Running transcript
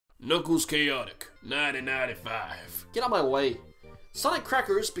Knuckles Chaotic, 1995. Get out of my way. Sonic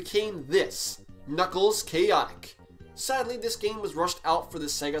Crackers became this, Knuckles Chaotic. Sadly, this game was rushed out for the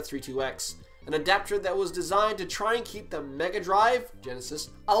Sega 32X, an adapter that was designed to try and keep the Mega Drive, Genesis,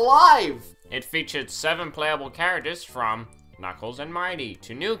 alive! It featured 7 playable characters from Knuckles and Mighty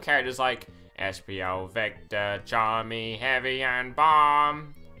to new characters like Espio, Vector, Charmy, Heavy, and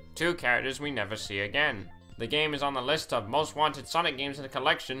Bomb. 2 characters we never see again. The game is on the list of most wanted Sonic games in the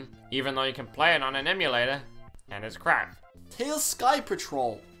collection, even though you can play it on an emulator, and it's crap. Tails Sky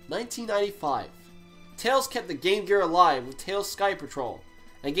Patrol, 1995. Tails kept the Game Gear alive with Tails Sky Patrol,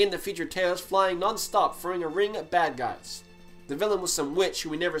 a game that featured Tails flying non-stop throwing a ring at bad guys. The villain was some witch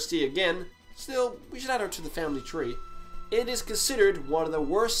who we never see again, still, we should add her to the family tree. It is considered one of the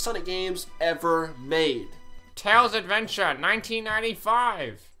worst Sonic games ever made. Tails Adventure,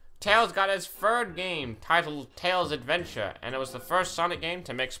 1995. Tails got his 3rd game, titled Tails Adventure, and it was the first Sonic game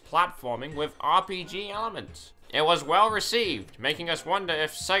to mix platforming with RPG elements. It was well received, making us wonder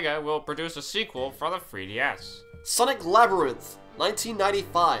if Sega will produce a sequel for the 3DS. Sonic Labyrinth,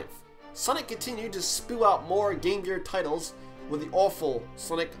 1995. Sonic continued to spew out more Game Gear titles with the awful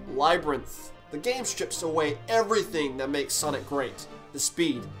Sonic Labyrinth. The game strips away everything that makes Sonic great. The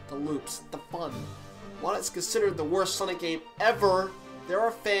speed, the loops, the fun. While it's considered the worst Sonic game ever, there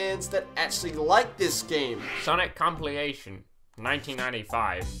are fans that actually like this game. Sonic Compilation,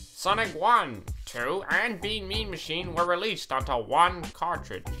 1995. Sonic 1, 2, and Bean Mean Machine were released onto one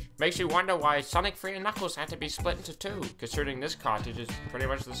cartridge. Makes you wonder why Sonic 3 and Knuckles had to be split into 2, considering this cartridge is pretty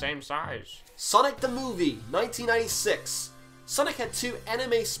much the same size. Sonic the Movie, 1996. Sonic had 2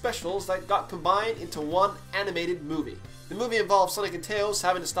 anime specials that got combined into one animated movie. The movie involved Sonic and Tails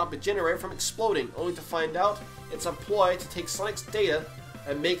having to stop a generator from exploding, only to find out it's a ploy to take Sonic's data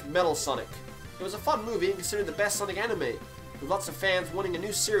and make Metal Sonic. It was a fun movie and considered the best Sonic anime, with lots of fans wanting a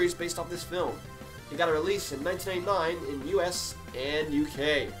new series based off this film. It got a release in 1999 in US and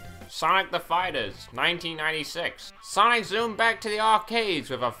UK. Sonic the Fighters, 1996. Sonic zoomed back to the arcades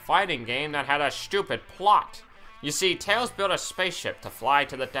with a fighting game that had a stupid plot. You see, Tails built a spaceship to fly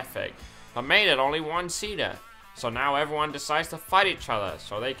to the Death Egg, but made it only 1-seater. So now everyone decides to fight each other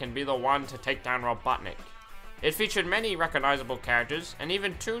so they can be the one to take down Robotnik. It featured many recognizable characters and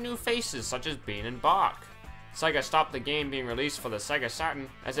even 2 new faces such as Bean and Bark. Sega stopped the game being released for the Sega Saturn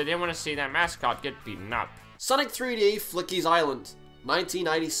as they didn't want to see their mascot get beaten up. Sonic 3D Flicky's Island,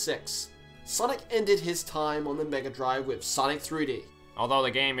 1996. Sonic ended his time on the Mega Drive with Sonic 3D. Although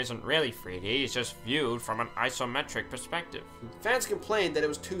the game isn't really 3D, it's just viewed from an isometric perspective. Fans complained that it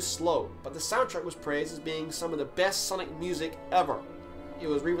was too slow, but the soundtrack was praised as being some of the best Sonic music ever. It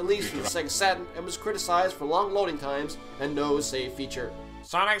was re-released for the Sega Saturn and was criticized for long loading times and no save feature.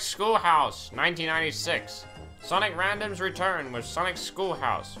 Sonic Schoolhouse, 1996. Sonic Randoms return with Sonic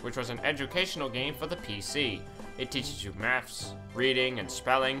Schoolhouse, which was an educational game for the PC. It teaches you maths, reading, and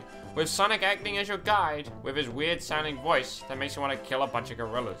spelling, with Sonic acting as your guide with his weird sounding voice that makes you want to kill a bunch of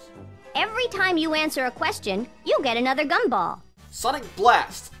gorillas. Every time you answer a question, you get another gumball. Sonic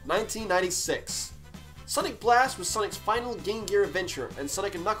Blast, 1996. Sonic Blast was Sonic's final Game Gear adventure, and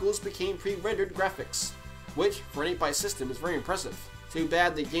Sonic and Knuckles became pre-rendered graphics, which, for an 8-byte system, is very impressive. Too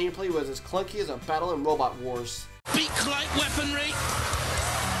bad the gameplay was as clunky as a battle in Robot Wars. Beak-like weaponry.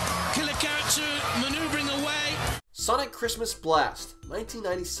 Killer character maneuvering away. Sonic Christmas Blast,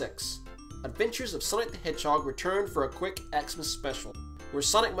 1996. Adventures of Sonic the Hedgehog returned for a quick Xmas special, where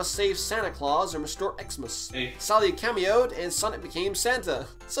Sonic must save Santa Claus and restore Xmas. Hey. Sally cameoed and Sonic became Santa,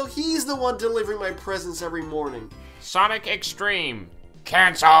 so he's the one delivering my presents every morning. Sonic Extreme,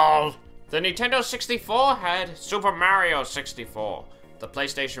 cancelled! The Nintendo 64 had Super Mario 64. The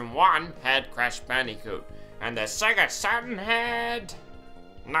PlayStation 1 had Crash Bandicoot, and the Sega Saturn had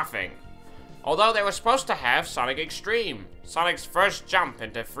nothing. Although they were supposed to have Sonic Extreme, Sonic's first jump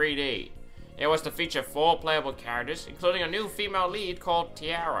into 3D. It was to feature 4 playable characters, including a new female lead called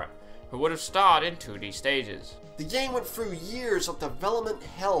Tiara, who would have starred in 2D stages. The game went through years of development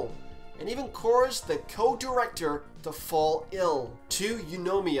hell, and even caused the co-director to fall ill to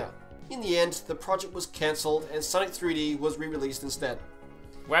pneumonia. In the end, the project was cancelled and Sonic 3D was re-released instead.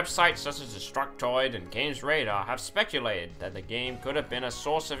 Websites such as Destructoid and Games Radar have speculated that the game could have been a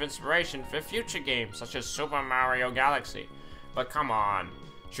source of inspiration for future games such as Super Mario Galaxy. But come on,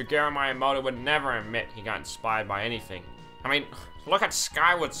 Shigeru Miyamoto would never admit he got inspired by anything. I mean, look at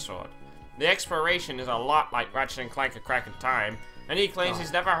Skyward Sword. The exploration is a lot like Ratchet & Clank: A Crack in Time, and he claims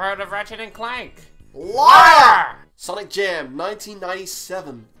he's never heard of Ratchet & Clank. Liar! Sonic Jam,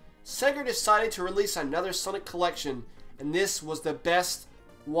 1997. Sega decided to release another Sonic collection, and this was the best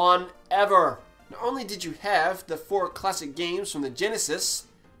one ever. Not only did you have the 4 classic games from the Genesis,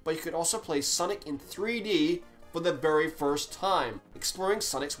 but you could also play Sonic in 3D for the very first time, exploring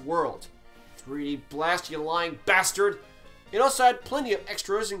Sonic's world. 3D blast, you lying bastard! It also had plenty of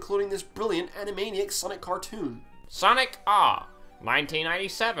extras, including this brilliant Animaniacs Sonic cartoon. Sonic R,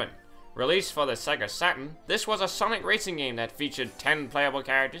 1997. Released for the Sega Saturn, this was a Sonic racing game that featured 10 playable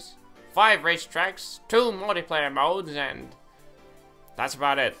characters, 5 racetracks, 2 multiplayer modes, and that's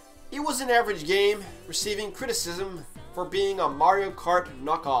about it. It was an average game, receiving criticism for being a Mario Kart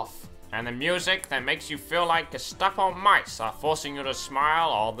knockoff. And the music that makes you feel like Gestapo mice are forcing you to smile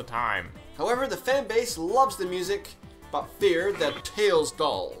all the time. However, the fan base loves the music, but feared the Tails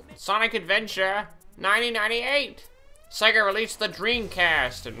doll. Sonic Adventure, 1998. Sega released the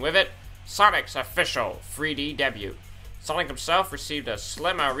Dreamcast, and with it, Sonic's official 3D debut. Sonic himself received a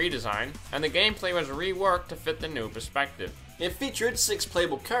slimmer redesign, and the gameplay was reworked to fit the new perspective. It featured 6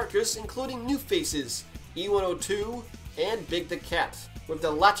 playable characters, including new faces, E102 and Big the Cat, with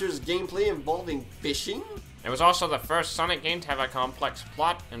the latter's gameplay involving fishing. It was also the first Sonic game to have a complex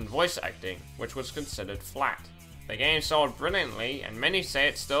plot and voice acting, which was considered flat. The game sold brilliantly, and many say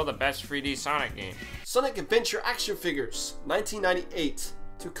it's still the best 3D Sonic game. Sonic Adventure action figures, 1998.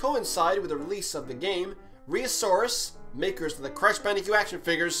 To coincide with the release of the game, Rheosaurus, makers of the Crash Bandicoot action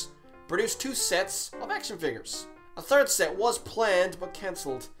figures, produced 2 sets of action figures. A third set was planned but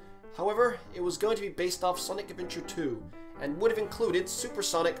cancelled. However, it was going to be based off Sonic Adventure 2, and would have included Super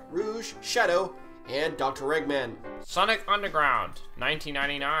Sonic, Rouge, Shadow, and Dr. Eggman. Sonic Underground,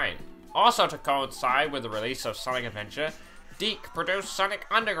 1999. Also to coincide with the release of Sonic Adventure, DiC produced Sonic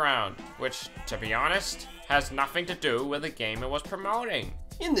Underground, which, to be honest, has nothing to do with the game it was promoting.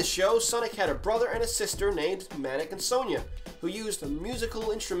 In this show, Sonic had a brother and a sister named Manic and Sonia, who used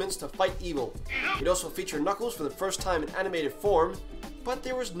musical instruments to fight evil. It also featured Knuckles for the first time in animated form, but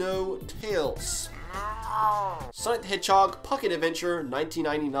there was no Tails. Sonic the Hedgehog Pocket Adventure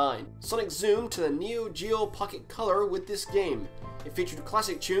 1999. Sonic zoomed to the Neo Geo Pocket Color with this game. It featured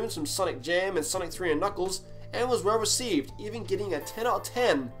classic tunes from Sonic Jam and Sonic 3 and Knuckles, and was well received, even getting a 10 out of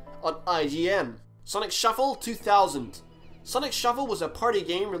 10 on IGN. Sonic Shuffle 2000. Sonic Shuffle was a party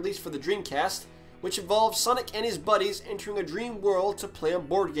game released for the Dreamcast, which involved Sonic and his buddies entering a dream world to play on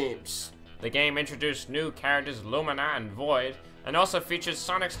board games. The game introduced new characters Lumina and Void, and also featured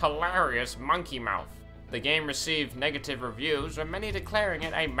Sonic's hilarious monkey mouth. The game received negative reviews, with many declaring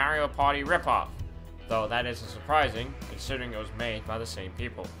it a Mario Party ripoff, though that isn't surprising, considering it was made by the same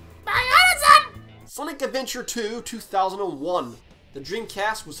people. Sonic Adventure 2 2001. The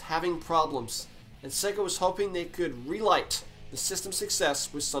Dreamcast was having problems, and Sega was hoping they could relight the system's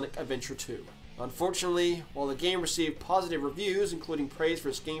success with Sonic Adventure 2. Unfortunately, while the game received positive reviews, including praise for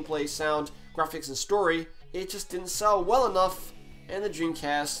its gameplay, sound, graphics, and story, it just didn't sell well enough, and the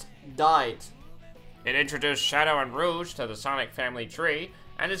Dreamcast died. It introduced Shadow and Rouge to the Sonic family tree,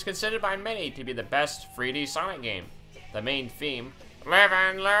 and is considered by many to be the best 3D Sonic game. The main theme, Live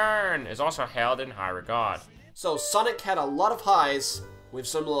and Learn, is also held in high regard. So Sonic had a lot of highs with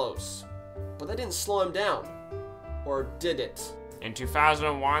some lows, but that didn't slow him down. Or did it? In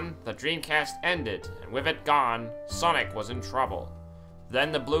 2001, the Dreamcast ended, and with it gone, Sonic was in trouble.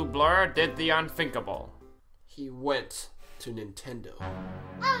 Then the Blue Blur did the unthinkable. He went to Nintendo.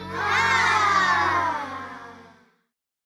 Ah!